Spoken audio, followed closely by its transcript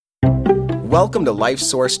Welcome to Life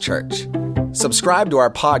Source Church. Subscribe to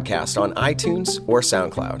our podcast on iTunes or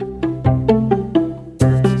SoundCloud.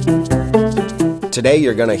 Today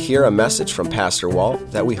you're going to hear a message from Pastor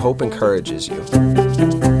Walt that we hope encourages you.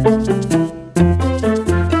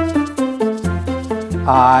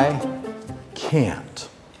 I can't.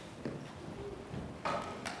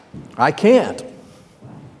 I can't.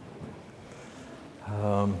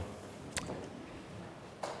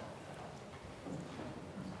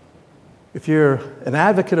 If you're an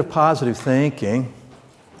advocate of positive thinking,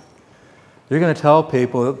 you're going to tell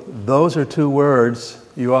people those are two words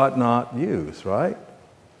you ought not use, right?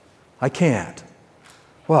 I can't.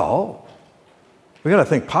 Well, we got to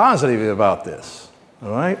think positively about this, all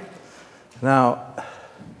right? Now,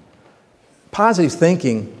 positive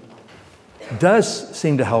thinking does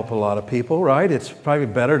seem to help a lot of people, right? It's probably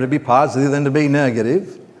better to be positive than to be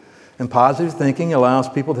negative. And positive thinking allows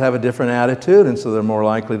people to have a different attitude, and so they're more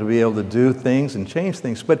likely to be able to do things and change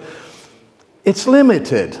things. But it's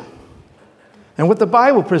limited. And what the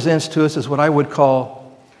Bible presents to us is what I would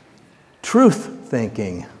call truth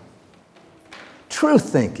thinking. Truth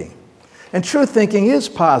thinking. And truth thinking is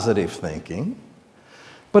positive thinking.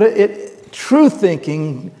 But truth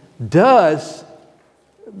thinking does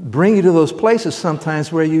bring you to those places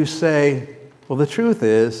sometimes where you say, well, the truth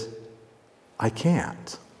is, I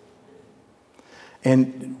can't.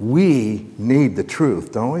 And we need the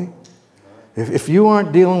truth, don't we? If you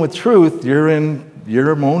aren't dealing with truth, you're in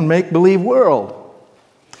your own make-believe world.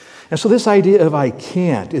 And so this idea of I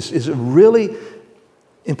can't is really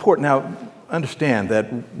important. Now, understand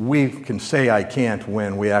that we can say I can't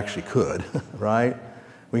when we actually could, right?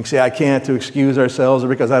 We can say I can't to excuse ourselves or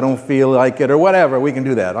because I don't feel like it or whatever. We can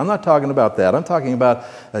do that. I'm not talking about that. I'm talking about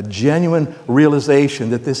a genuine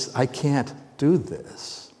realization that I can't do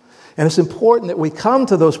this. And it's important that we come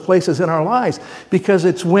to those places in our lives because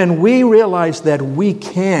it's when we realize that we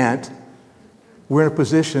can't, we're in a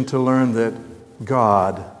position to learn that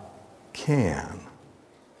God can.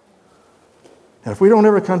 And if we don't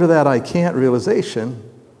ever come to that I can't realization,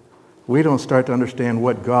 we don't start to understand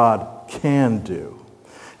what God can do.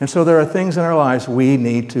 And so there are things in our lives we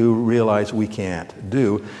need to realize we can't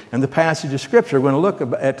do. And the passage of Scripture we're going to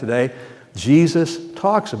look at today, Jesus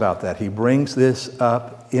talks about that. He brings this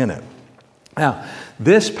up in it. Now,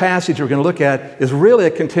 this passage we're going to look at is really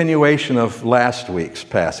a continuation of last week's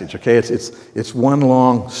passage, okay? It's one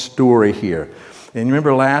long story here. And you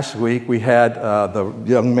remember last week we had the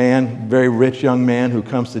young man, very rich young man who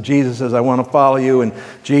comes to Jesus and says, I want to follow you. And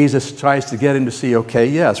Jesus tries to get him to see, okay,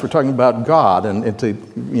 yes, we're talking about God and to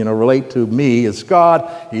relate to me as God.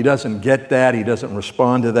 He doesn't get that. He doesn't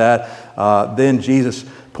respond to that. Then Jesus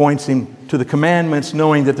points him to the commandments,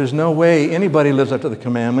 knowing that there's no way anybody lives up to the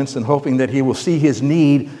commandments and hoping that he will see his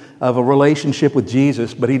need of a relationship with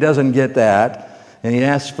Jesus, but he doesn't get that. And he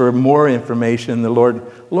asks for more information. The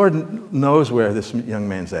Lord knows where this young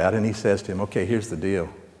man's at, and he says to him, okay, here's the deal.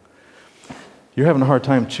 You're having a hard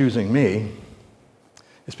time choosing me.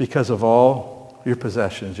 It's because of all your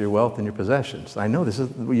possessions, your wealth and your possessions. I know this is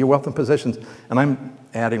your wealth and possessions, and I'm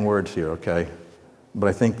adding words here, okay? But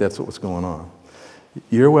I think that's what's going on.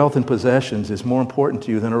 Your wealth and possessions is more important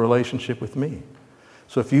to you than a relationship with me.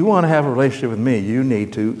 So if you want to have a relationship with me, you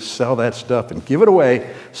need to sell that stuff and give it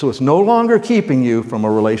away so it's no longer keeping you from a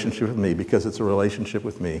relationship with me because it's a relationship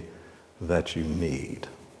with me that you need.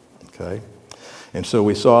 Okay? And so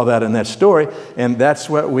we saw that in that story, and that's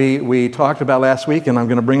what we talked about last week, and I'm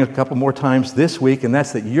going to bring it a couple more times this week, and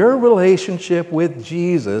that's that your relationship with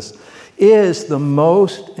Jesus is the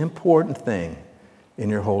most important thing in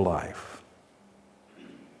your whole life.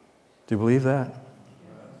 Do you believe that?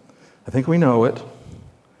 I think we know it.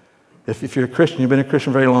 If you're a Christian, you've been a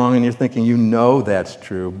Christian very long and you're thinking you know that's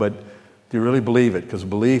true, but do you really believe it? Because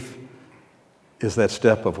belief is that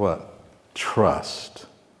step of what? Trust,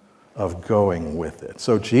 of going with it.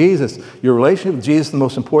 So Jesus, your relationship with Jesus is the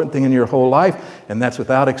most important thing in your whole life, and that's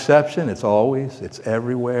without exception. It's always, it's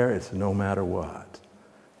everywhere, it's no matter what.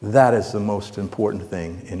 That is the most important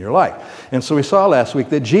thing in your life. And so we saw last week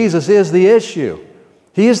that Jesus is the issue.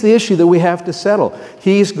 He is the issue that we have to settle.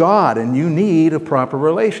 He's God, and you need a proper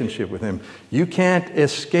relationship with Him. You can't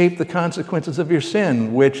escape the consequences of your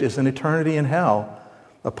sin, which is an eternity in hell,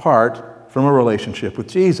 apart from a relationship with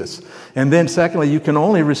Jesus. And then secondly, you can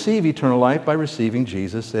only receive eternal life by receiving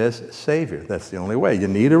Jesus as Savior. That's the only way. You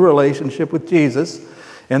need a relationship with Jesus.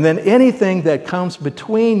 And then anything that comes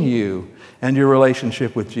between you and your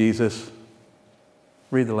relationship with Jesus,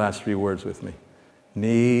 read the last three words with me.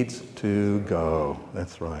 Needs to go.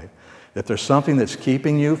 That's right. If there's something that's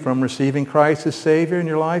keeping you from receiving Christ as Savior in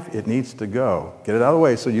your life, it needs to go. Get it out of the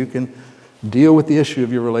way so you can Deal with the issue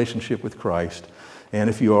of your relationship with Christ. And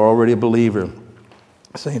if you are already a believer,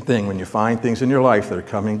 same thing. When you find things in your life that are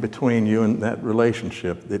coming between you and that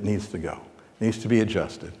relationship, it needs to go. It needs to be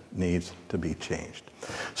adjusted. It needs to be changed.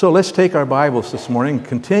 So let's take our Bibles this morning and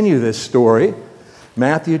continue this story.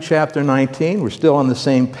 Matthew chapter 19. We're still on the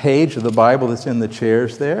same page of the Bible that's in the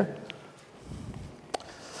chairs there.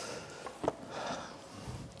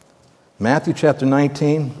 Matthew chapter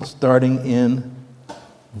 19, starting in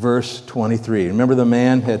verse 23. Remember, the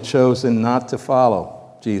man had chosen not to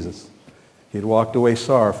follow Jesus. He had walked away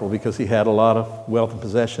sorrowful because he had a lot of wealth and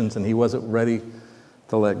possessions and he wasn't ready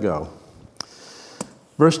to let go.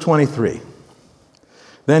 Verse 23.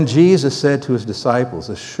 Then Jesus said to his disciples,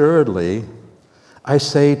 "Assuredly, I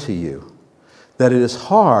say to you that it is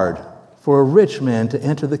hard for a rich man to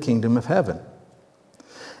enter the kingdom of heaven.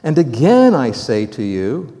 And again I say to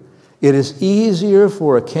you, it is easier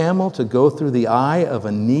for a camel to go through the eye of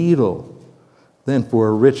a needle than for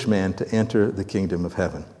a rich man to enter the kingdom of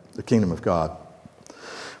heaven, the kingdom of God."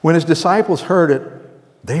 When his disciples heard it,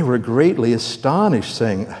 they were greatly astonished,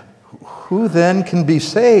 saying, "Who then can be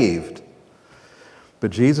saved?" But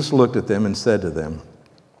Jesus looked at them and said to them,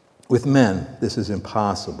 "With men this is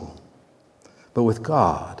impossible, but with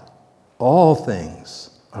God all things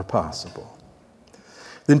are possible."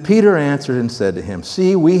 Then Peter answered and said to him,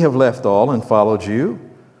 "See, we have left all and followed you.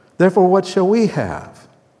 Therefore, what shall we have?"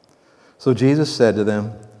 So Jesus said to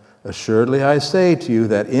them, "Assuredly I say to you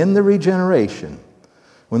that in the regeneration,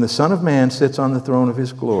 when the Son of Man sits on the throne of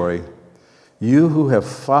his glory, you who have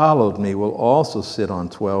followed me will also sit on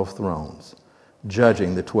 12 thrones,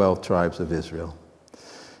 judging the 12 tribes of Israel.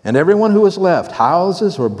 And everyone who has left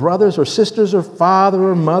houses or brothers or sisters or father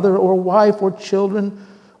or mother or wife or children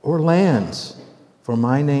or lands for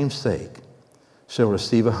my name's sake shall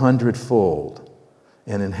receive 100-fold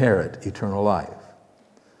and inherit eternal life.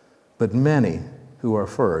 But many who are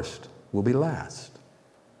first will be last,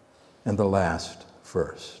 and the last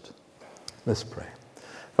first." Let's pray.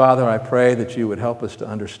 Father, I pray that you would help us to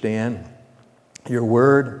understand your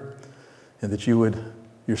word and that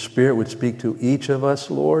your Spirit would speak to each of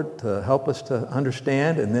us, Lord, to help us to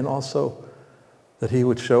understand, and then also that he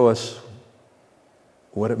would show us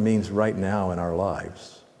what it means right now in our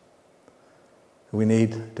lives. We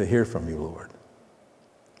need to hear from you, Lord.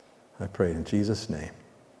 I pray in Jesus' name.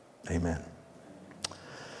 Amen.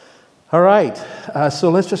 All right, so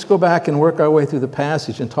let's just go back and work our way through the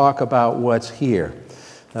passage and talk about what's here.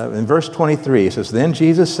 In verse 23, it says, "Then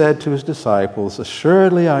Jesus said to his disciples,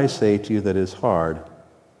 'Assuredly I say to you that it is hard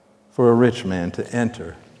for a rich man to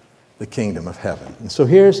enter the kingdom of heaven.'" And so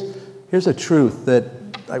here's a truth that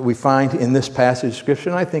we find in this passage of Scripture,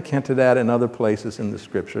 and I think hinted at in other places in the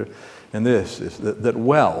Scripture, and this is that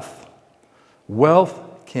wealth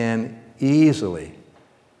can easily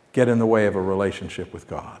get in the way of a relationship with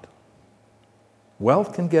God.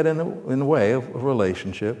 Wealth can get in the way of a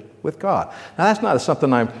relationship with God. Now, that's not something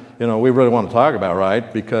we really want to talk about,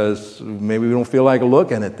 right? Because maybe we don't feel like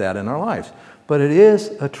looking at that in our lives. But it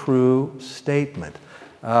is a true statement.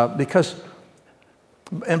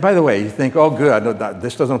 And by the way, you think, oh, good,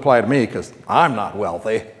 this doesn't apply to me because I'm not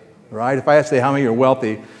wealthy, right? If I had to say how many are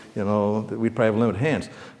wealthy, we'd probably have limited hands.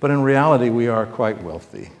 But in reality, we are quite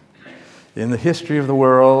wealthy. In the history of the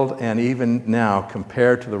world, and even now,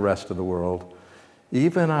 compared to the rest of the world,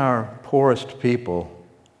 even our poorest people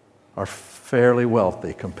are fairly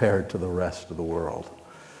wealthy compared to the rest of the world.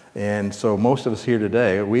 And so most of us here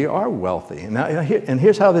today, we are wealthy. And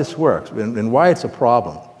here's how this works and why it's a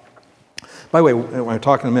problem. By the way, when I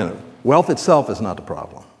talk in a minute, wealth itself is not the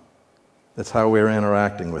problem. That's how we're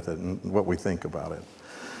interacting with it and what we think about it.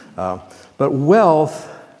 But wealth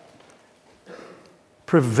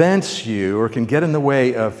prevents you or can get in the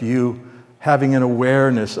way of you having an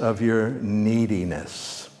awareness of your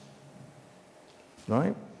neediness.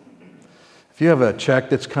 Right? If you have a check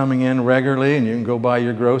that's coming in regularly and you can go buy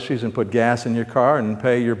your groceries and put gas in your car and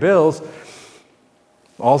pay your bills,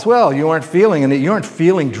 all's well. You aren't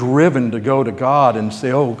feeling driven to go to God and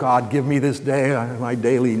say, "Oh, God, give me this day my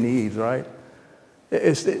daily needs," right?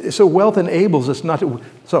 So wealth enables us not to.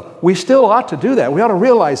 So we still ought to do that. We ought to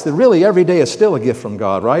realize that really every day is still a gift from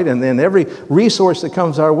God, right? And then every resource that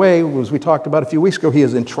comes our way, as we talked about a few weeks ago, He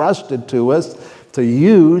has entrusted to us to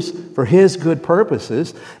use for His good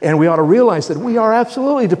purposes. And we ought to realize that we are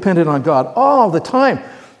absolutely dependent on God all the time.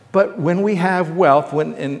 But when we have wealth,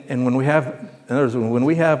 when we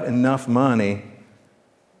have enough money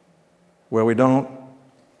where we don't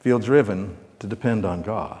feel driven to depend on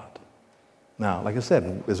God. Now, like I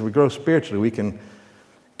said, as we grow spiritually, we can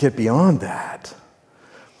get beyond that.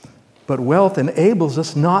 But wealth enables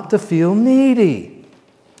us not to feel needy.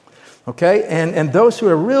 Okay? And those who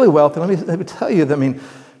are really wealthy, let me tell you,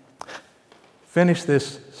 finish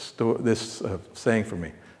this saying for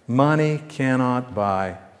me. Money cannot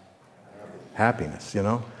buy happiness,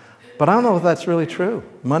 But I don't know if that's really true.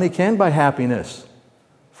 Money can buy happiness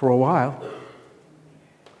for a while.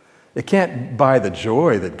 It can't buy the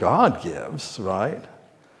joy that God gives, right?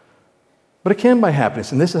 But it can buy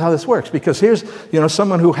happiness, and this is how this works. Because here's,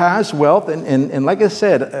 someone who has wealth, and like I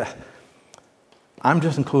said, I'm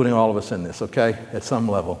just including all of us in this, okay? At some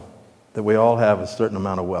level, that we all have a certain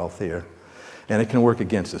amount of wealth here, and it can work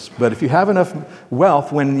against us. But if you have enough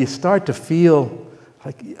wealth, when you start to feel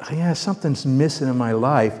like, yeah, something's missing in my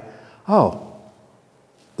life,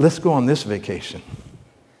 let's go on this vacation,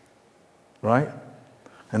 right?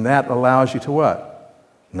 And that allows you to what?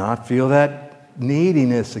 Not feel that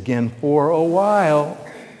neediness again for a while,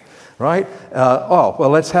 right?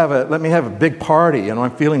 Let me have a big party.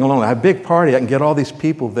 I'm feeling alone. I have a big party. I can get all these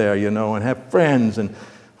people there, and have friends. And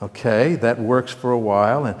okay, that works for a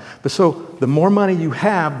while. But so the more money you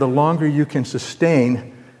have, the longer you can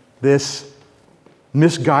sustain this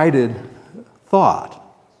misguided thought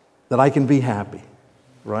that I can be happy,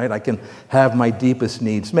 right? I can have my deepest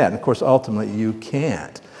needs met. And of course, ultimately, you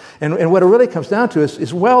can't. And what it really comes down to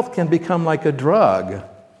is wealth can become like a drug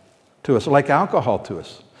to us, like alcohol to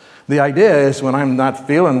us. The idea is when I'm not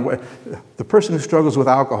feeling, the person who struggles with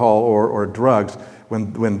alcohol or drugs,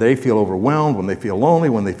 when they feel overwhelmed, when they feel lonely,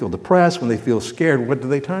 when they feel depressed, when they feel scared, what do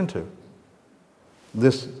they turn to?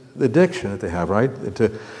 This addiction that they have, right?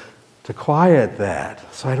 To quiet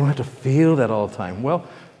that, so I don't have to feel that all the time. Well,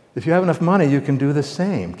 if you have enough money, you can do the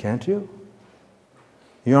same, can't you?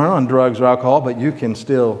 You aren't on drugs or alcohol, but you can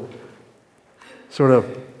still sort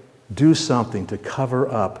of do something to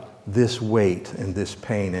cover up this weight and this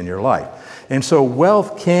pain in your life. And so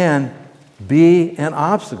wealth can be an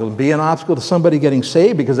obstacle to somebody getting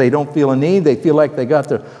saved because they don't feel a need. They feel like they got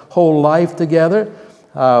their whole life together.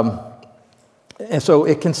 And so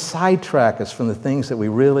it can sidetrack us from the things that we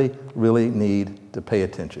really, really need to pay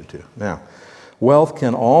attention to. Now, wealth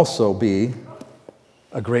can also be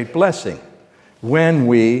a great blessing when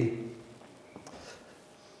we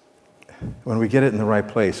get it in the right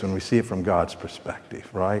place, when we see it from God's perspective,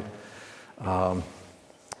 right? When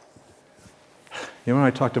I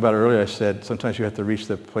talked about earlier, I said sometimes you have to reach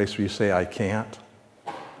the place where you say, I can't.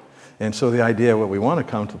 And so the idea, what we want to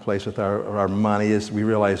come to the place with our money is we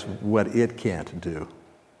realize what it can't do,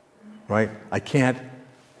 right? I can't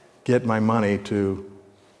get my money to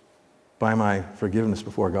buy my forgiveness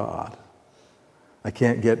before God. I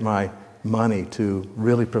can't get my money to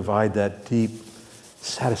really provide that deep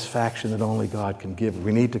satisfaction that only God can give.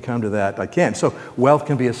 We need to come to that. I can't. So wealth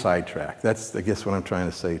can be a sidetrack. That's, I guess, what I'm trying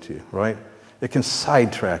to say to you, right? It can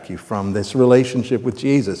sidetrack you from this relationship with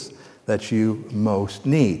Jesus that you most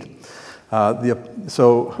need.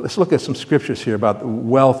 So let's look at some scriptures here about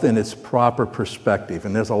wealth in its proper perspective.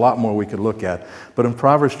 And there's a lot more we could look at. But in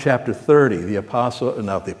Proverbs chapter 30, the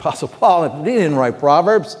Apostle Paul, he didn't write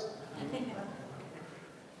Proverbs.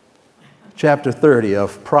 Chapter 30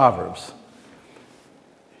 of Proverbs.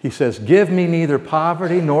 He says, give me neither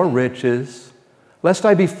poverty nor riches, lest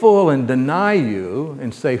I be full and deny you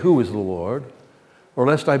and say, who is the Lord? Or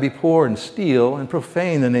lest I be poor and steal and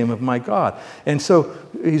profane the name of my God. And so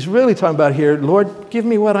he's really talking about here, Lord, give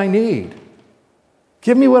me what I need.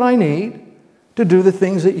 Give me what I need to do the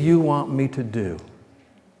things that you want me to do.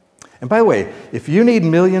 And by the way, if you need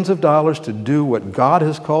millions of dollars to do what God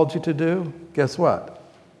has called you to do, guess what?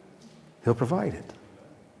 He'll provide it.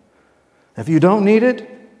 If you don't need it,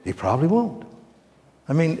 he probably won't.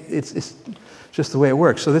 I mean, it's just the way it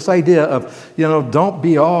works. So this idea of, don't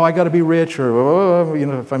be, I got to be rich, or,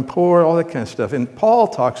 if I'm poor, all that kind of stuff. And Paul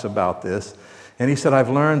talks about this, and he said, I've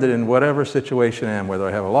learned that in whatever situation I am, whether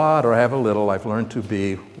I have a lot or I have a little, I've learned to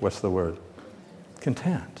be, what's the word?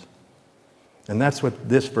 Content. And that's what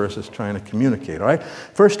this verse is trying to communicate, all right?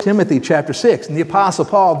 1 Timothy chapter 6, and the Apostle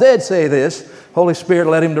Paul did say this. Holy Spirit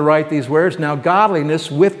led him to write these words. Now, godliness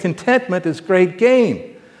with contentment is great gain.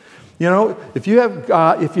 If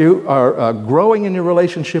you are growing in your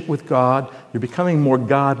relationship with God, you're becoming more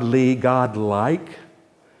godly, God-like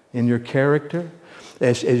in your character.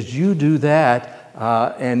 As you do that,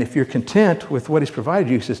 and if you're content with what He's provided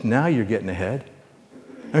you, He says, now you're getting ahead.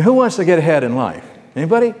 I mean, who wants to get ahead in life?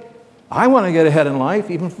 Anybody? I want to get ahead in life.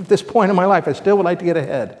 Even at this point in my life, I still would like to get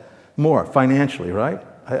ahead more financially, right?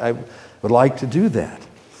 I would like to do that.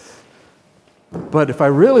 But if I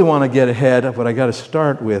really want to get ahead, what I got to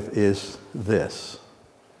start with is this.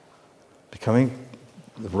 Becoming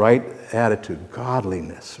the right attitude,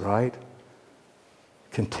 godliness, right?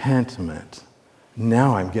 Contentment.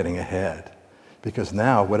 Now I'm getting ahead. because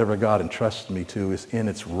now whatever God entrusts me to is in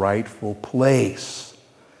its rightful place.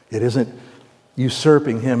 It isn't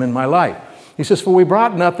usurping him in my life. He says, for we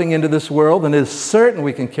brought nothing into this world, and it is certain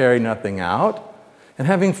we can carry nothing out. And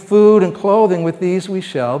having food and clothing, with these we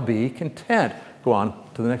shall be content. Go on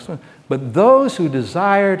to the next one. But those who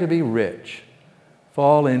desire to be rich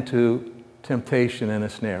fall into temptation and a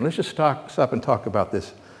snare. And let's just stop and talk about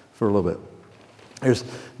this for a little bit. There's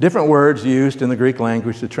different words used in the Greek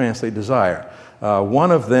language to translate desire.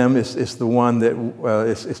 One of them is the one that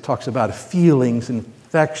it talks about feelings and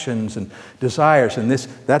affections and desires. And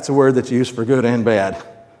that's a word that's used for good and bad.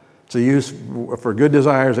 It's used for good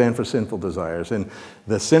desires and for sinful desires. And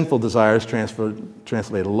the sinful desires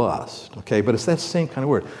translate lust. Okay, but it's that same kind of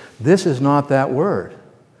word. This is not that word.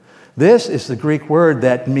 This is the Greek word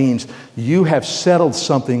that means you have settled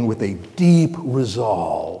something with a deep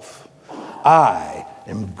resolve. I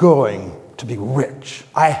am going to be rich.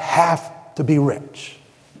 I have to be rich.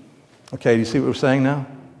 Okay, do you see what we're saying now?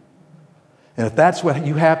 And if that's what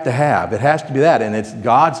you have to have, it has to be that. And it's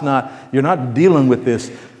God's not, you're not dealing with this,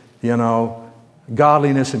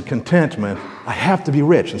 godliness and contentment. I have to be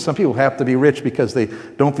rich. And some people have to be rich because they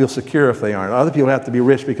don't feel secure if they aren't. Other people have to be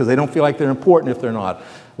rich because they don't feel like they're important if they're not.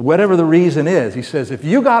 Whatever the reason is, he says, if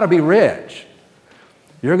you got to be rich,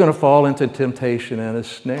 you're going to fall into temptation and a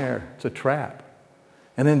snare. It's a trap.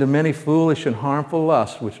 And into many foolish and harmful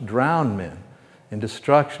lusts which drown men in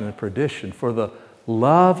destruction and perdition. For the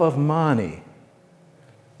love of money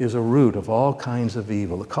is a root of all kinds of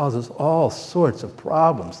evil. It causes all sorts of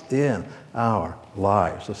problems in our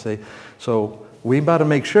lives. So we've got to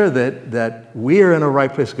make sure that we are in a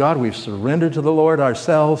right place. God, we've surrendered to the Lord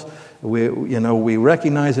ourselves. We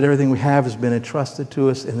recognize that everything we have has been entrusted to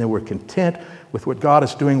us, and that we're content with what God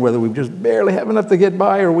is doing, whether we just barely have enough to get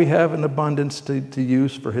by or we have an abundance to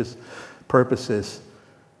use for his purposes.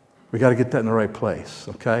 We got to get that in the right place,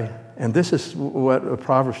 okay? And this is what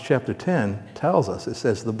Proverbs chapter 10 tells us. It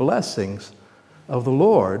says, the blessings of the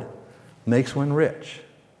Lord makes one rich,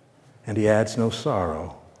 and he adds no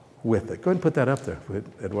sorrow with it. Go ahead and put that up there,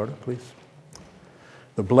 Eduardo, please.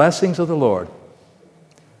 The blessings of the Lord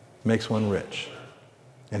makes one rich,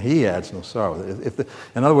 and he adds no sorrow.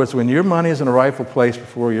 In other words, when your money is in a rightful place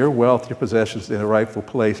before your wealth, your possessions in a rightful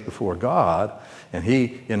place before God, and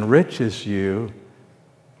he enriches you,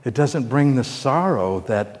 it doesn't bring the sorrow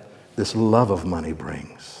that this love of money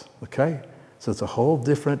brings, okay? So it's a whole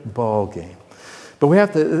different ball game. But we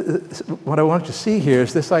have to, what I want you to see here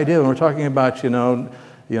is this idea when we're talking about, coming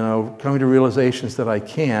to realizations that I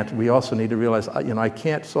can't, we also need to realize, I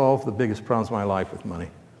can't solve the biggest problems of my life with money.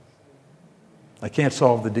 I can't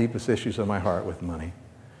solve the deepest issues of my heart with money.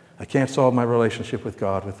 I can't solve my relationship with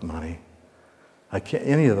God with money. I can't,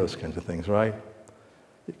 any of those kinds of things, right?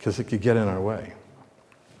 Because it could get in our way.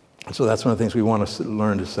 So that's one of the things we want to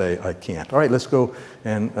learn to say, I can't. All right, let's go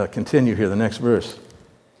and continue here, the next verse.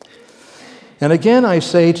 And again I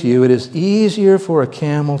say to you, it is easier for a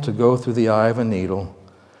camel to go through the eye of a needle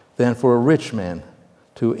than for a rich man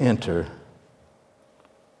to enter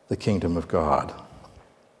the kingdom of God.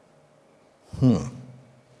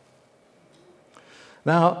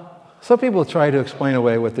 Now, some people try to explain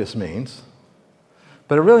away what this means,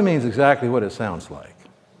 but it really means exactly what it sounds like,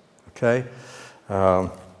 okay?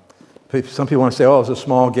 Some people want to say, oh, it was a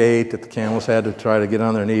small gate that the camels had to try to get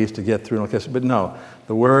on their knees to get through. But no,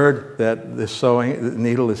 the word that the sewing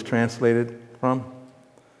needle is translated from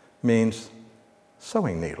means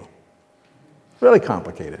sewing needle. Really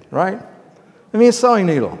complicated, right? It means sewing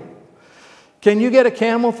needle. Can you get a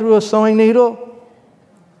camel through a sewing needle?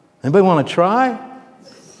 Anybody want to try?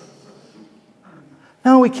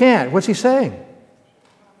 No, we can't. What's he saying?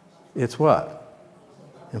 It's what?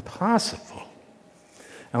 Impossible.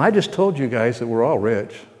 And I just told you guys that we're all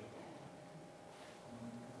rich.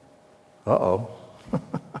 Uh-oh.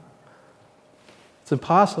 It's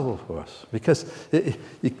impossible for us because it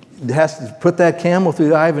has to put that camel through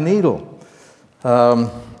the eye of a needle.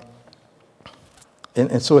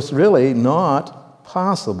 And so it's really not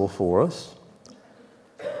possible for us.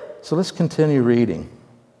 So let's continue reading.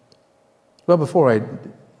 Well, before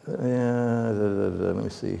let me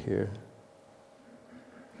see here.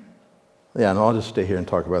 Yeah, no, I'll just stay here and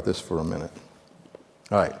talk about this for a minute.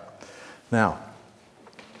 All right. Now,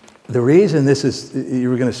 the reason this is,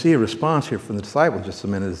 you're going to see a response here from the disciples in just a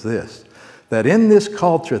minute is this, that in this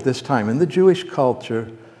culture at this time, in the Jewish culture,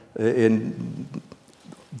 in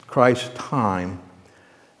Christ's time,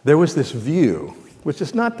 there was this view, which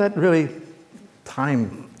is not that really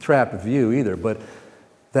time-trapped view either, but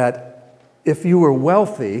that if you were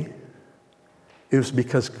wealthy, it was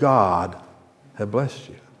because God had blessed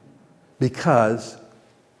you, because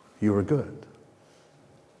you were good.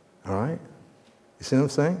 All right? You see what I'm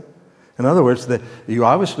saying? In other words, that you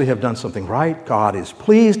obviously have done something right. God is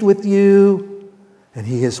pleased with you, and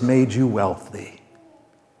he has made you wealthy.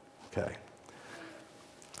 Okay.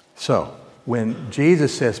 So, when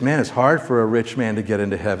Jesus says, man, it's hard for a rich man to get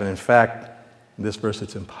into heaven. In fact, in this verse,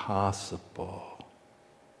 it's impossible.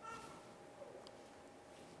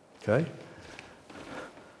 Okay?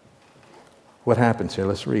 What happens here?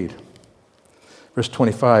 Let's read. Verse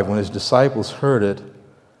 25, when his disciples heard it,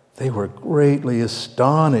 they were greatly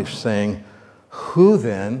astonished, saying, who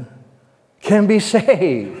then can be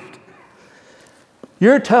saved?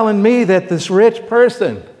 You're telling me that this rich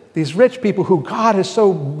person, these rich people who God has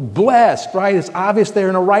so blessed, right? It's obvious they're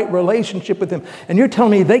in a right relationship with him. And you're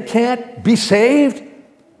telling me they can't be saved?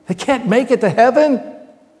 They can't make it to heaven?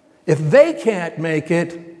 If they can't make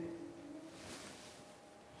it,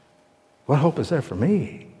 what hope is there for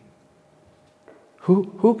me?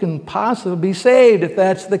 Who can possibly be saved if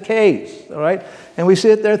that's the case? All right? And we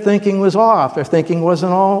sit there thinking was off. Their thinking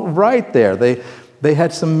wasn't all right there. They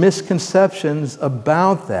had some misconceptions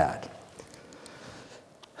about that.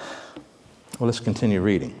 Well, let's continue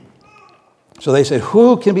reading. So they said,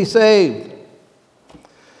 who can be saved?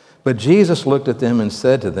 But Jesus looked at them and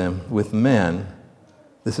said to them, with men,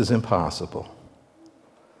 this is impossible.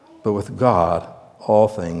 But with God, all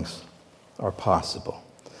things are possible.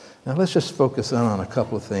 Now let's just focus in on a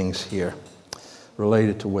couple of things here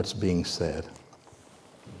related to what's being said.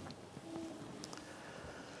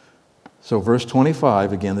 So verse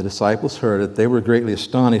 25, again, the disciples heard it. They were greatly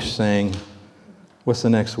astonished, saying, what's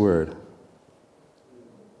the next word?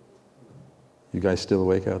 You guys still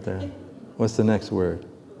awake out there? What's the next word?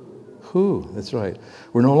 Who? That's right.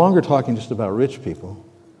 We're no longer talking just about rich people.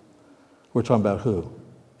 We're talking about who?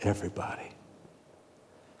 Everybody.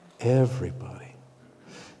 Everybody.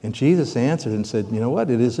 And Jesus answered and said, you know what?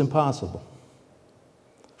 It is impossible.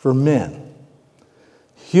 For men.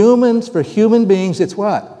 Humans, for human beings, it's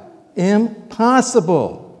what?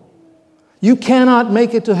 Impossible. You cannot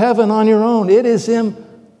make it to heaven on your own. It is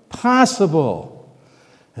impossible.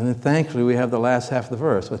 And then thankfully we have the last half of the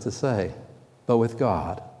verse. What's it say? But with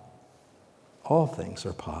God, all things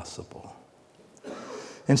are possible.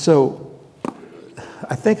 And so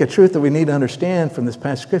I think a truth that we need to understand from this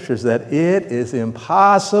passage of Scripture is that it is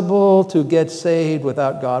impossible to get saved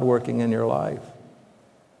without God working in your life.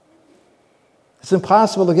 It's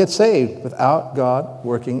impossible to get saved without God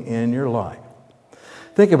working in your life.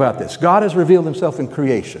 Think about this. God has revealed himself in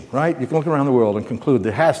creation, right? You can look around the world and conclude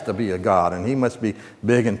there has to be a God, and he must be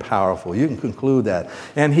big and powerful. You can conclude that.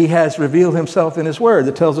 And he has revealed himself in his word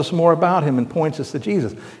that tells us more about him and points us to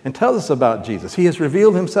Jesus and tells us about Jesus. He has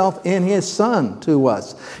revealed himself in his Son to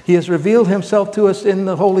us. He has revealed himself to us in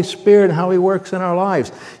the Holy Spirit and how he works in our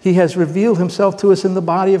lives. He has revealed himself to us in the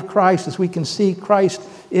body of Christ as we can see Christ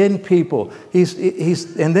in people.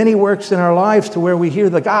 And then he works in our lives to where we hear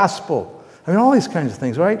the gospel. I mean, all these kinds of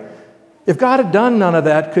things, right? If God had done none of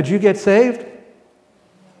that, could you get saved?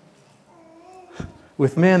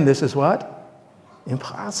 With men, this is what?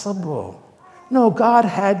 Impossible. No, God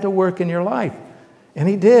had to work in your life. And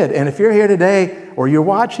he did. And if you're here today, or you're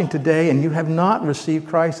watching today, and you have not received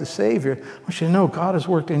Christ as Savior, I want you to know God has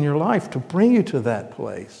worked in your life to bring you to that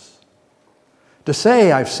place. To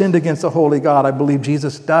say, I've sinned against the holy God. I believe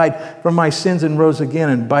Jesus died for my sins and rose again.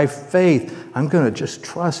 And by faith, I'm going to just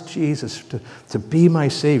trust Jesus to be my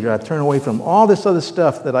Savior. I turn away from all this other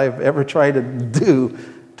stuff that I've ever tried to do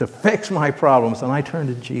to fix my problems. And I turn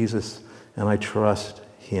to Jesus and I trust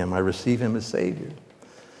him. I receive him as Savior.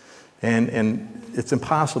 And it's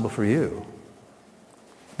impossible for you.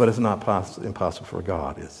 But it's not impossible for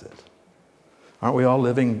God, is it? Aren't we all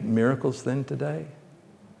living miracles then today?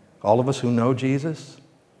 All of us who know Jesus,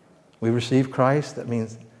 we received Christ. That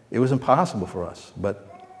means it was impossible for us,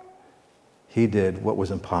 but he did what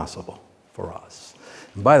was impossible for us.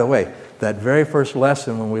 And by the way, that very first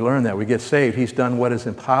lesson when we learn that, we get saved, he's done what is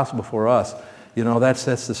impossible for us. You know, that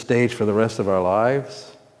sets the stage for the rest of our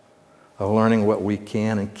lives of learning what we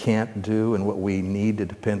can and can't do and what we need to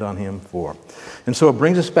depend on him for. And so it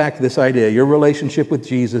brings us back to this idea. Your relationship with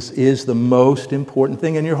Jesus is the most important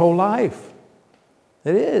thing in your whole life.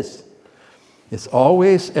 It is. It's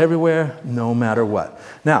always, everywhere, no matter what.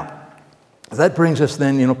 Now, that brings us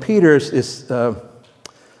then, you know, Peter's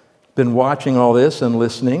been watching all this and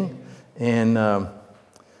listening, and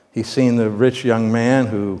he's seen the rich young man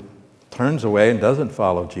who turns away and doesn't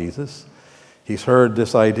follow Jesus. He's heard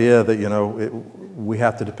this idea that, you know, we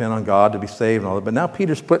have to depend on God to be saved and all that. But now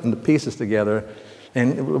Peter's putting the pieces together,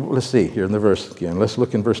 and let's see here in the verse again. Let's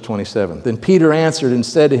look in verse 27. Then Peter answered and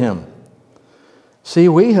said to him, see,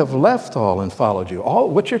 we have left all and followed you. All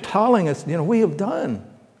what you're telling us, you know, we have done.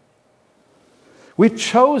 We've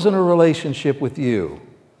chosen a relationship with you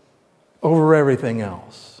over everything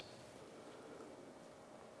else.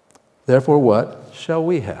 Therefore, what shall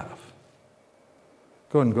we have?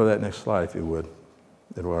 Go ahead and go to that next slide if you would,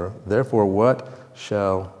 Eduardo. Therefore, what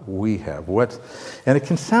shall we have? And it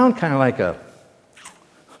can sound kind of like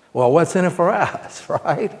well, what's in it for us,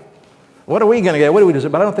 right? What are we going to get? What do we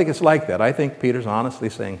deserve? But I don't think it's like that. I think Peter's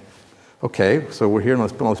honestly saying, okay, so we're here and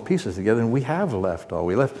let's put all those pieces together, and we have left all.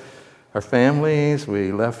 We left our families,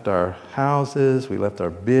 we left our houses, we left our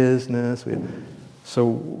business. So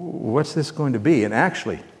what's this going to be? And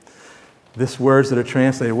actually, these words that are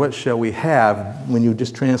translated, what shall we have, when you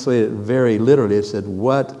just translate it very literally, it said,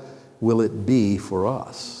 what will it be for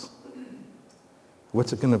us?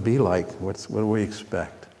 What's it going to be like? What do we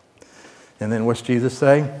expect? And then what's Jesus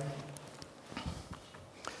say?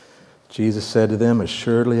 Jesus said to them,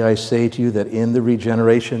 assuredly I say to you that in the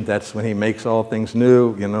regeneration, that's when he makes all things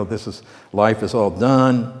new, life is all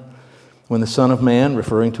done. When the Son of Man,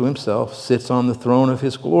 referring to himself, sits on the throne of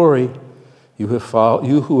his glory, you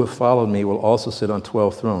who have followed me will also sit on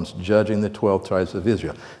 12 thrones, judging the 12 tribes of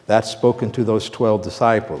Israel. That's spoken to those 12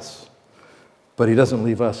 disciples. But he doesn't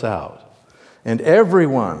leave us out. And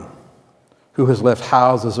everyone who has left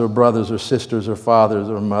houses or brothers or sisters or fathers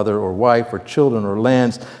or mother or wife or children or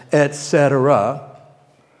lands, etc.,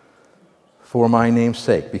 for my name's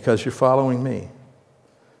sake, because you're following me,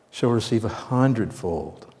 shall receive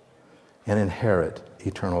 100-fold and inherit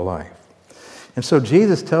eternal life. And so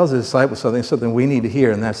Jesus tells his disciples something we need to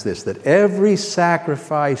hear, and that's this, that every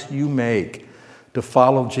sacrifice you make to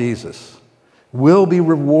follow Jesus will be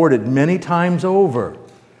rewarded many times over,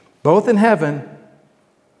 both in heaven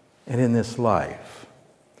and in this life.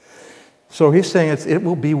 So he's saying it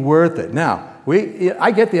will be worth it. Now,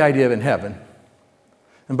 I get the idea of in heaven.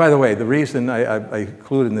 And by the way, the reason I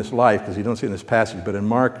include in this life, because you don't see it in this passage, but in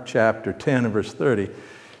Mark chapter 10 and verse 30,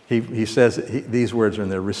 he says, these words are in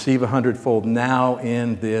there, receive 100-fold now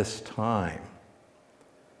in this time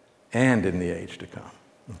and in the age to come.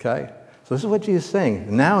 Okay? So this is what Jesus is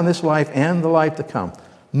saying. Now in this life and the life to come.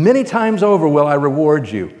 Many times over will I reward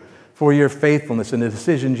you for your faithfulness and the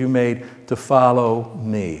decisions you made to follow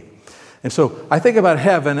me. And so I think about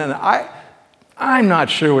heaven, and I'm not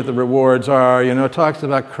sure what the rewards are. It talks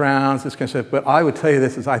about crowns, this kind of stuff. But I would tell you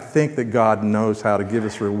this, is I think that God knows how to give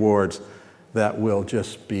us rewards that will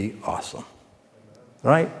just be awesome.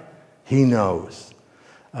 Right? He knows.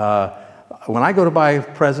 When I go to buy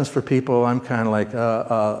presents for people, I'm kind of like,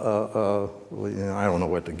 I don't know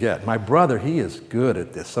what to get. My brother, he is good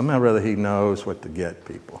at this. Somehow or other he knows what to get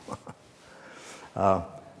people.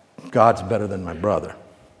 God's better than my brother.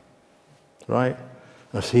 Right?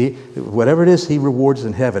 Now see, whatever it is he rewards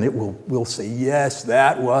in heaven, we'll say, yes,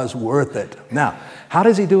 that was worth it. Now, how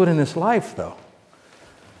does he do it in this life, though?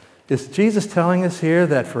 Is Jesus telling us here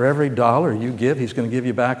that for every dollar you give, he's going to give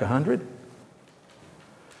you back 100?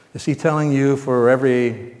 Is he telling you for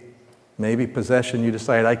every maybe possession you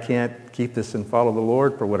decide, I can't keep this and follow the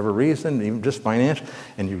Lord for whatever reason, even just financial,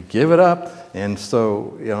 and you give it up, and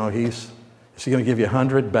so, is he going to give you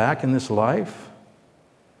 100 back in this life?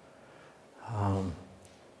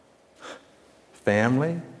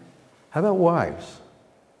 Family? How about wives?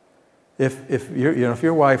 If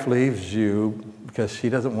your wife leaves you because she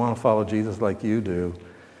doesn't want to follow Jesus like you do,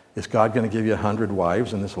 is God going to give you 100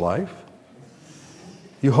 wives in this life?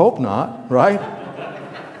 You hope not, right?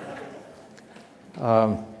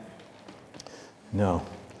 No.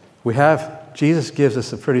 Jesus gives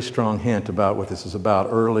us a pretty strong hint about what this is about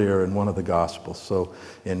earlier in one of the Gospels. So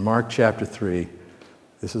in Mark chapter 3,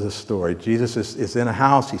 this is a story. Jesus is in a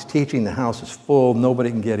house. He's teaching. The house is full.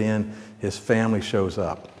 Nobody can get in. His family shows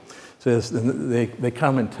up. So they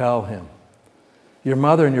come and tell him, your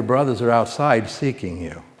mother and your brothers are outside seeking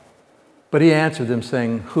you. But he answered them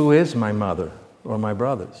saying, who is my mother or my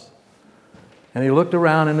brothers? And he looked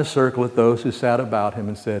around in a circle at those who sat about him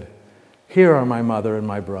and said, here are my mother and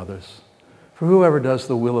my brothers. For whoever does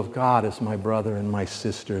the will of God is my brother and my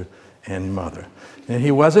sister and mother. And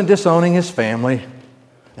he wasn't disowning his family.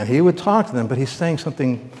 And he would talk to them, but he's saying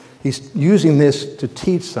something, he's using this to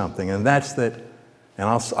teach something, and that's that, and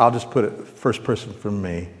I'll just put it first person from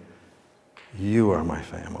me, you are my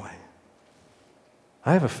family.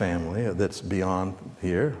 I have a family that's beyond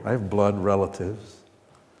here. I have blood relatives,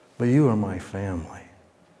 but you are my family.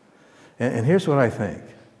 And here's what I think.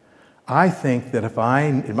 I think that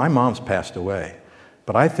my mom's passed away,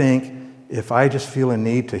 but I think if I just feel a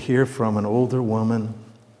need to hear from an older woman,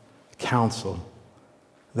 counsel,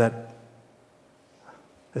 that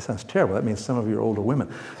sounds terrible. That means some of you are older women.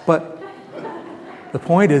 But the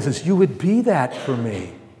point is you would be that for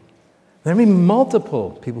me. There may be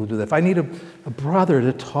multiple people who do that. If I need a brother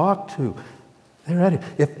to talk to, they're ready.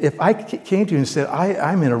 If I came to you and said,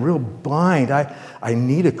 I'm in a real bind, I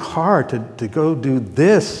need a car to go do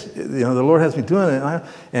this, the Lord has me doing it,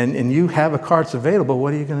 and you have a car that's available,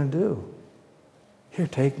 what are you going to do? Here,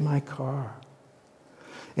 take my car.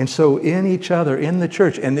 And so in each other, in the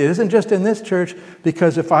church, and it isn't just in this church,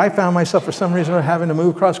 because if I found myself for some reason having to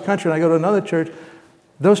move across country and I go to another church,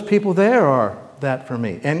 those people there are that for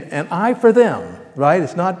me. And I for them, right?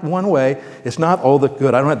 It's not one way. It's not, oh, the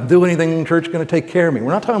good. I don't have to do anything in the church, going to take care of me.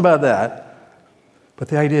 We're not talking about that. But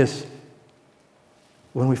the idea is,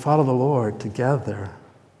 when we follow the Lord together,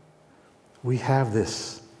 we have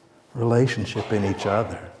this relationship in each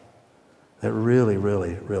other that really,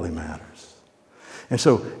 really, really matters. And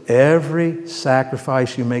so every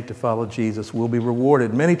sacrifice you make to follow Jesus will be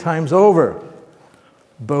rewarded many times over,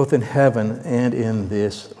 both in heaven and in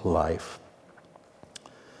this life.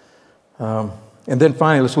 And then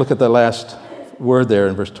finally, let's look at the last word there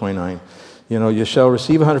in verse 29. You shall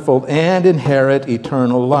receive 100-fold and inherit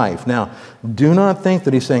eternal life. Now, do not think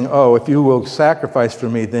that he's saying, oh, if you will sacrifice for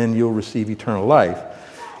me, then you'll receive eternal life.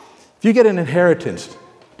 If you get an inheritance,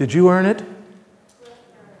 did you earn it?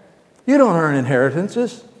 You don't earn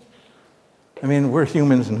inheritances. I mean, we're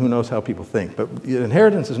humans and who knows how people think, but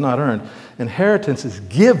inheritance is not earned. Inheritance is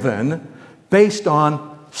given based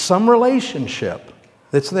on some relationship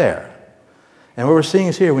that's there. And what we're seeing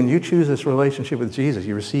is here, when you choose this relationship with Jesus,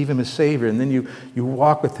 you receive him as Savior, and then you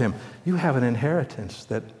walk with him, you have an inheritance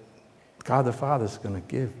that God the Father is going to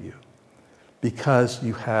give you because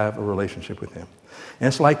you have a relationship with him. And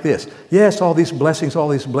it's like this. Yes, all these blessings,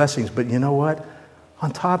 but you know what?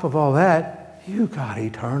 On top of all that, you got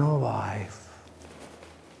eternal life.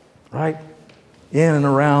 Right? In and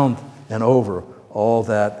around and over all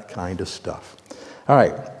that kind of stuff. All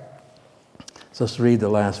right. So let's read the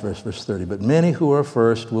last verse, verse 30. But many who are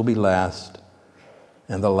first will be last,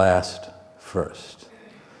 and the last first.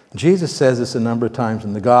 Jesus says this a number of times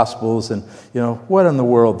in the Gospels, and, what in the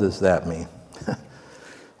world does that mean?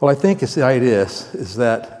 Well, I think the idea is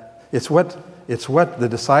that it's what the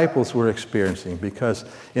disciples were experiencing, because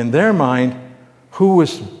in their mind, who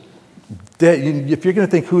was dead? If you're going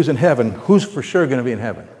to think who's in heaven, who's for sure going to be in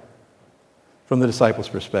heaven? From the disciples'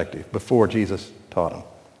 perspective, before Jesus taught them.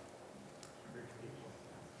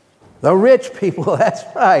 The rich people, that's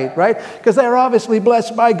right? Because they're obviously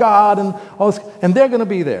blessed by God and all this, and they're going to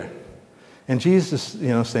be there. And Jesus,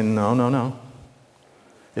 saying, no.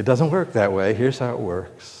 It doesn't work that way. Here's how it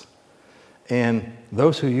works. And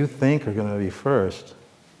those who you think are going to be first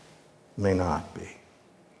may not be.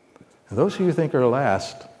 And those who you think are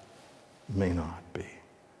last may not be.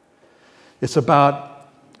 It's about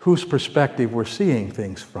whose perspective we're seeing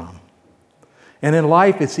things from. And in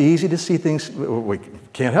life, it's easy to see things, we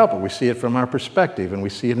can't help it. We see it from our perspective, and we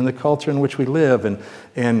see it in the culture in which we live,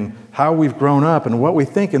 and how we've grown up, and what we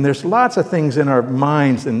think. And there's lots of things in our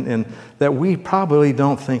minds and that we probably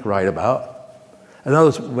don't think right about. In other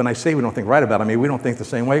words, when I say we don't think right about it, I mean we don't think the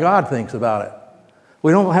same way God thinks about it.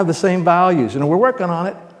 We don't have the same values. We're working on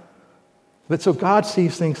it. But so God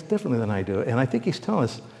sees things differently than I do. And I think he's telling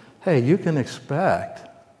us, hey, you can expect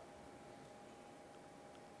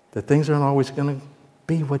that things aren't always going to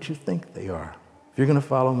be what you think they are if you're going to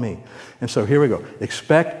follow me. And so here we go.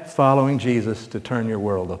 Expect following Jesus to turn your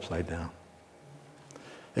world upside down.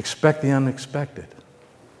 Expect the unexpected.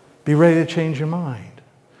 Be ready to change your mind.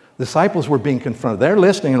 Disciples were being confronted. They're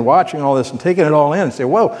listening and watching all this and taking it all in and say,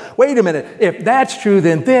 whoa, wait a minute. If that's true,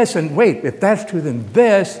 then this. And wait, if that's true, then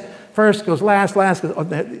this. First goes last goes... Oh,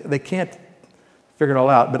 they can't figure it all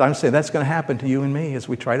out. But I'm saying that's going to happen to you and me as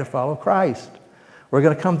we try to follow Christ. We're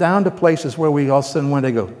going to come down to places where we all of a sudden one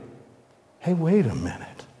day go, hey, wait a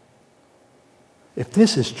minute. If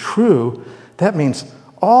this is true, that means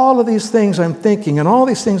all of these things I'm thinking and all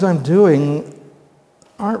these things I'm doing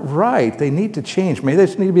aren't right. They need to change. Maybe they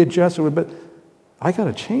just need to be adjusted, but I got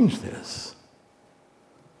to change this.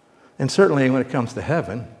 And certainly when it comes to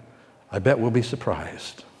heaven, I bet we'll be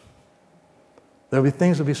surprised. There'll be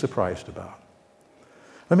things to be surprised about.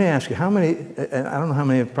 Let me ask you, how many, and I don't know how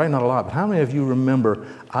many, probably not a lot, but how many of you remember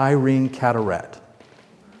Irene Carteret?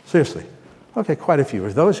 Seriously. Okay, quite a few.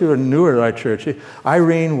 For those who are newer to our church,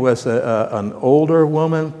 Irene was an older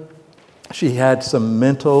woman. She had some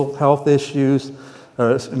mental health issues,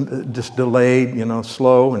 just delayed,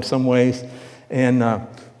 slow in some ways.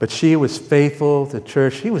 But she was faithful to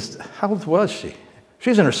church. How old was she?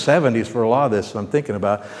 She's in her 70s for a lot of this, so I'm thinking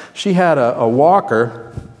about. She had a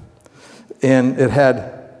walker, and it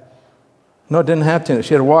had No, it didn't have tennis.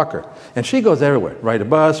 She had a walker. And she goes everywhere. Ride a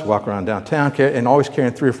bus, walk around downtown, and always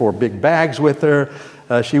carrying 3 or 4 big bags with her.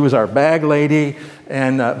 She was our bag lady.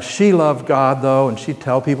 And she loved God, though, and she'd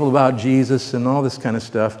tell people about Jesus and all this kind of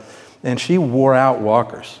stuff. And she wore out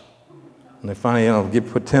walkers. And they finally,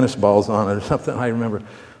 put tennis balls on it or something, I remember.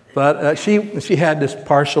 But she had this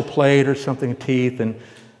partial plate or something, teeth,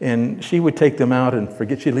 and she would take them out and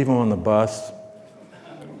she'd leave them on the bus.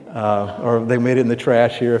 Or they made it in the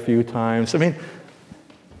trash here a few times.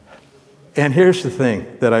 And here's the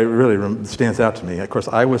thing that stands out to me. Of course,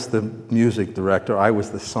 I was the music director. I was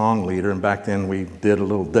the song leader, and back then we did a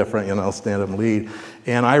little different, stand up and lead.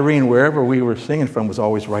 And Irene, wherever we were singing from, was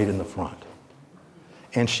always right in the front.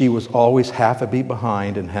 And she was always half a beat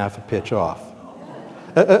behind and half a pitch off.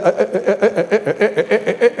 I'm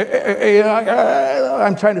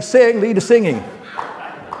trying to lead a singing.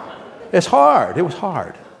 It's hard. It was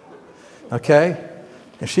hard. Okay?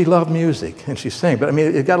 And she loved music, and she sang. But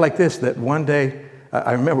it got like this, that one day,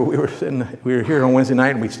 I remember we were here on Wednesday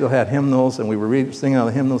night, and we still had hymnals, and we were singing all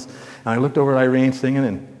the hymnals. And I looked over at Irene singing,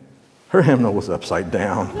 and her hymnal was upside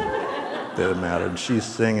down. Didn't matter. And she's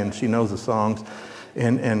singing. She knows the songs.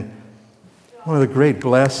 And one of the great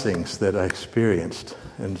blessings that I experienced,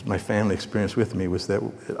 and my family experienced with me, was that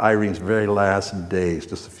Irene's very last days,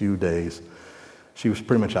 just a few days, she was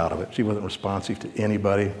pretty much out of it. She wasn't responsive to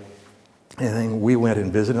anybody. And then we went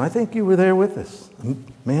and visited, and I think you were there with us.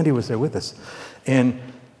 Mandy was there with us. And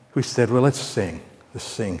we said, well, let's sing. Let's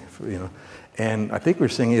sing, And I think we were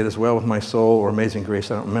singing it as well with My Soul or Amazing Grace,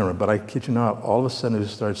 I don't remember. But I kid you not, all of a sudden we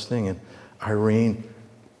started singing. Irene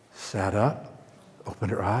sat up,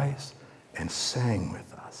 opened her eyes, and sang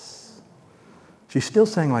with us. She still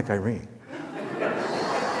sang like Irene.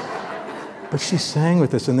 But she sang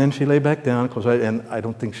with us, and then she lay back down, and I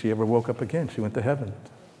don't think she ever woke up again. She went to heaven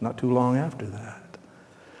not too long after that.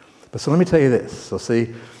 But so let me tell you this. So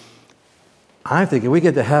see, I'm thinking we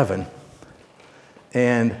get to heaven,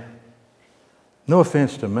 and no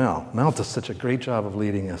offense to Mel. Mel does such a great job of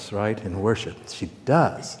leading us, right, in worship. She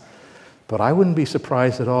does. But I wouldn't be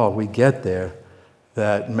surprised at all if we get there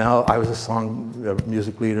that Mel, I was a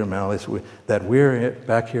music leader, Mel is, that we're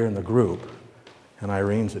back here in the group, and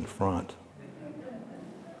Irene's in front.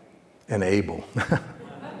 And Abel. You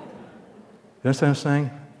understand what I'm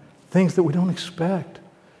saying? Things that we don't expect.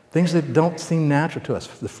 Things that don't seem natural to us.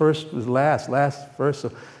 The first was last first.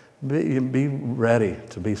 So be ready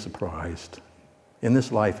to be surprised in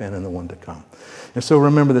this life and in the one to come. And so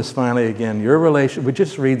remember this finally again. Your relationship, but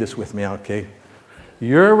just read this with me, okay?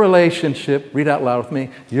 Your relationship, read out loud with me.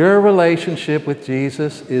 Your relationship with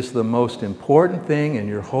Jesus is the most important thing in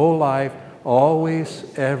your whole life, always,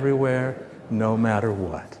 everywhere, no matter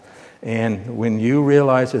what. And when you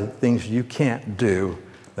realize the things you can't do,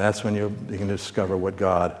 that's when you can discover what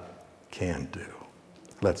God can do.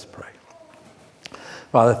 Let's pray.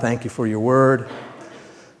 Father, thank you for your word.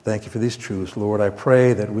 Thank you for these truths. Lord, I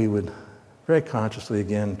pray that we would very consciously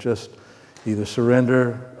again just either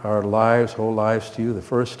surrender our lives, whole lives to you the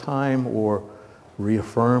first time, or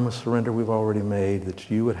reaffirm a surrender we've already made, that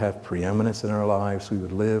you would have preeminence in our lives. We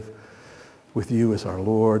would live with you as our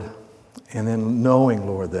Lord. And then knowing,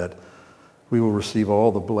 Lord, that we will receive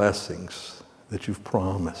all the blessings that you've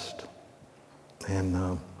promised.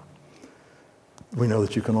 And we know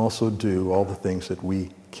that you can also do all the things that we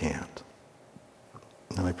can't.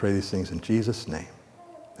 And I pray these things in Jesus' name.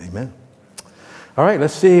 Amen. All right,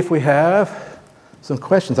 let's see if we have some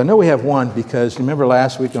questions. I know we have one because you remember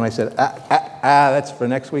last week when I said, that's for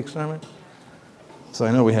next week's sermon? So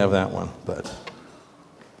I know we have that one, but,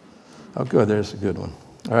 oh good, there's a good one.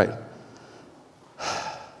 All right.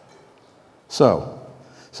 So,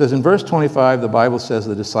 it says in verse 25, the Bible says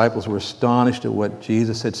the disciples were astonished at what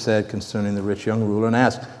Jesus had said concerning the rich young ruler and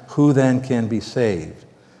asked, who then can be saved?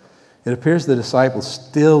 It appears the disciples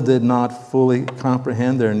still did not fully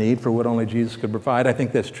comprehend their need for what only Jesus could provide. I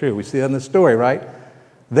think that's true. We see that in the story, right?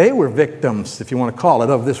 They were victims, if you want to call it,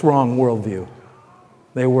 of this wrong worldview.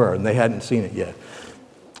 They were, and they hadn't seen it yet.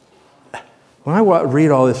 When I read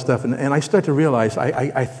all this stuff, and I start to realize,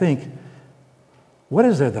 I think, what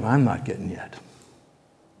is there that I'm not getting yet?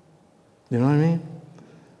 You know what I mean?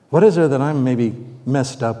 What is there that I'm maybe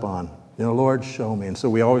messed up on? Lord, show me. And so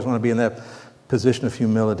we always want to be in that position of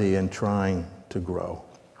humility and trying to grow.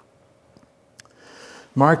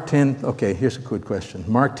 Mark 10, okay, here's a good question.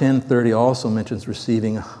 Mark 10:30 also mentions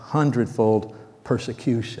receiving 100-fold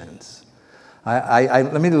persecutions.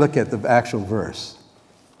 Let me look at the actual verse.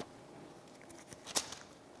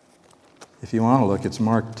 If you want to look, it's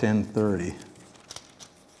Mark 10:30.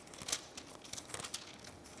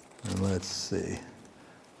 And let's see.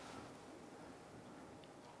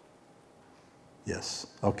 Yes.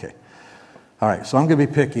 Okay. All right. So I'm going to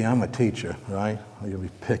be picky. I'm a teacher, right? I'm going to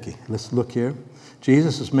be picky. Let's look here.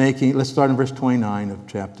 Jesus is making, let's start in verse 29 of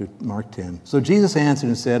chapter Mark 10. So Jesus answered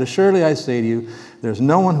and said, "Assuredly I say to you, there's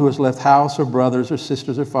no one who has left house or brothers or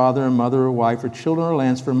sisters or father or mother or wife or children or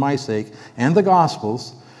lands for my sake and the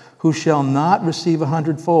gospel's, who shall not receive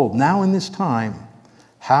 100-fold now in this time,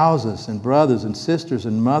 houses and brothers and sisters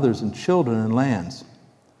and mothers and children and lands,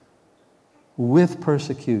 with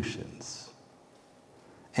persecutions,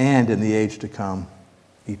 and in the age to come,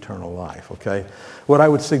 eternal life." Okay? What I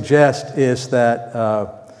would suggest is that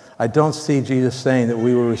I don't see Jesus saying that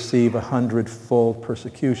we will receive 100-fold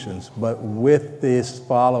persecutions, but with this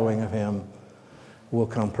following of him will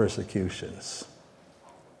come persecutions.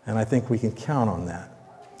 And I think we can count on that.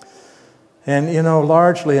 And,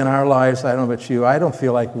 largely in our lives, I don't know about you, I don't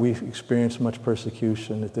feel like we've experienced much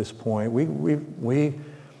persecution at this point. We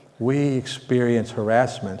experience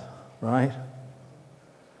harassment, right?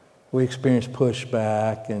 We experience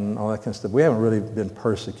pushback and all that kind of stuff. We haven't really been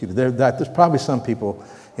persecuted. There's probably some people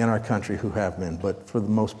in our country who have been, but for the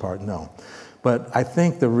most part, no. But I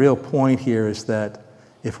think the real point here is that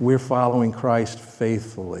if we're following Christ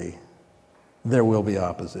faithfully, there will be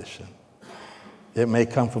opposition. It may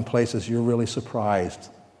come from places you're really surprised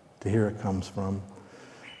to hear it comes from.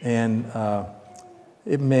 And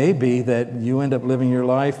it may be that you end up living your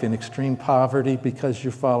life in extreme poverty because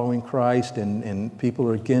you're following Christ and people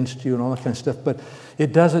are against you and all that kind of stuff. But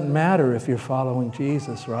it doesn't matter if you're following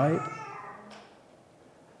Jesus, right?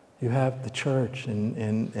 You have the church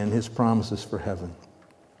and his promises for heaven.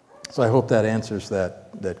 So I hope that answers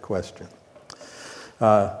that question.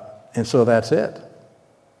 And so that's it.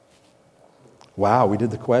 Wow, we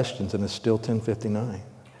did the questions and it's still 10:59.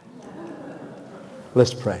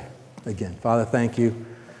 Let's pray. Again, Father, thank you.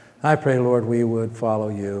 I pray, Lord, we would follow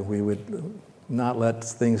you. We would not let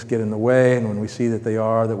things get in the way, and when we see that they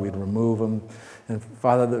are, that we'd remove them. And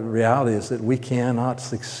Father, the reality is that we cannot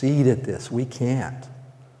succeed at this. We can't,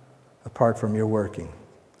 apart from your working.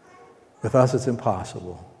 With us, it's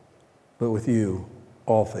impossible. But with you,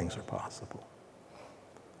 all things are possible.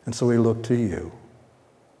 And so we look to you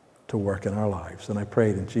to work in our lives. And I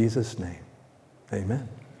pray it in Jesus' name. Amen.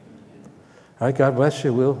 All right, God bless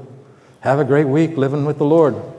you. We'll have a great week living with the Lord.